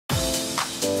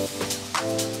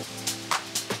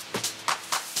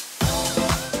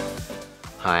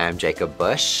Hi, I'm Jacob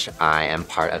Bush. I am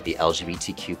part of the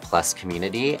LGBTQ+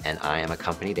 community, and I am a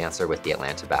company dancer with the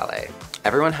Atlanta Ballet.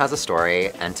 Everyone has a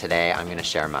story, and today I'm gonna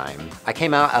share mine. I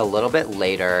came out a little bit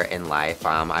later in life.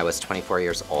 I was 24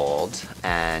 years old,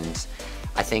 and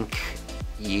I think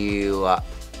you are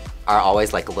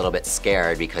always like a little bit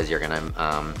scared because you're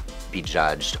gonna be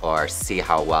judged or see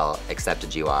how well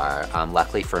accepted you are.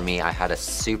 Luckily for me, I had a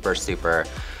super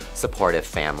supportive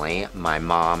family. My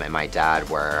mom and my dad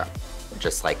were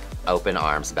just like open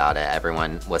arms about it.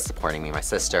 Everyone was supporting me, my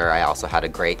sister. I also had a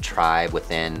great tribe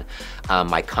within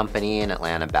my company in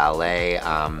Atlanta Ballet.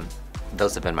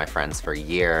 Those have been my friends for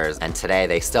years, and today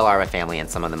they still are my family and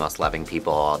some of the most loving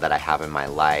people that I have in my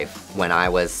life. When I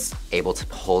was able to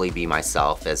wholly be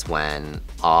myself is when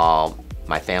all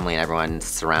my family and everyone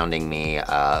surrounding me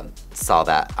saw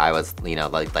that I was, you know,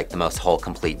 like the most whole,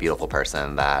 complete, beautiful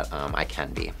person that I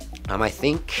can be. I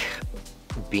think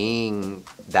being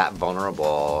that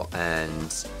vulnerable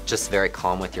and just very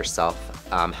calm with yourself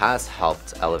has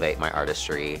helped elevate my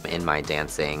artistry in my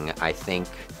dancing. I think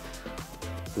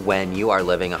when you are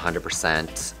living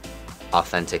 100%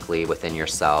 authentically within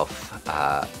yourself,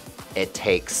 it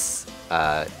takes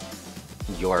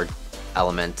your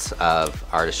element of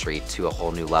artistry to a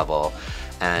whole new level.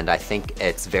 And I think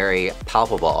it's very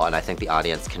palpable, and I think the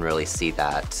audience can really see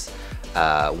that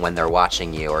when they're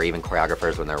watching you, or even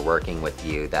choreographers when they're working with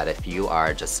you, that if you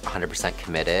are just 100%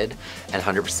 committed and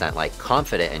 100% like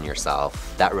confident in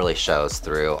yourself, that really shows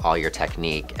through all your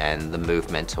technique and the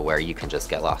movement to where you can just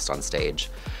get lost on stage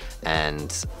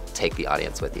and take the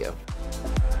audience with you.